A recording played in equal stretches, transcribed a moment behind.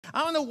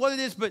I don't know what it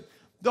is, but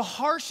the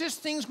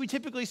harshest things we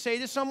typically say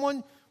to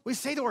someone, we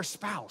say to our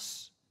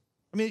spouse.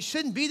 I mean, it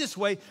shouldn't be this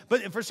way,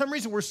 but for some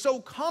reason, we're so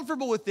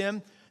comfortable with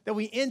them that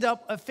we end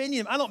up offending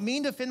them. I don't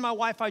mean to offend my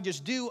wife, I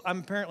just do. I'm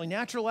apparently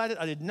natural at it.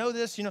 I didn't know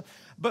this,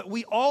 but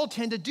we all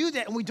tend to do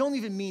that, and we don't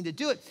even mean to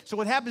do it. So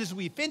what happens is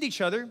we offend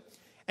each other,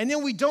 and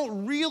then we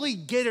don't really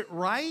get it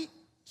right.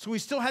 So we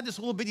still had this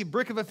little bitty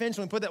brick of offense,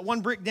 and we put that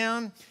one brick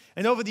down,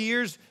 and over the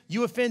years,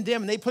 you offend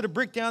them, and they put a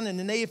brick down, and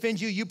then they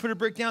offend you, you put a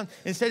brick down.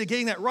 Instead of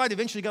getting that right,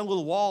 eventually you got a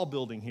little wall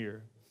building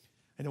here.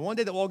 And then one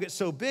day the wall gets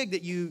so big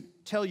that you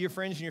tell your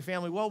friends and your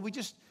family, well, we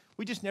just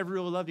never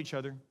really loved each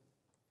other.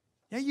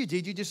 Yeah, you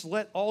did. You just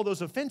let all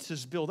those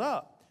offenses build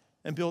up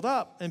and build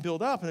up and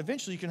build up, and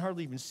eventually you can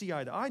hardly even see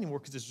eye to eye anymore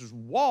because there's this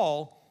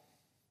wall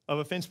of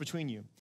offense between you.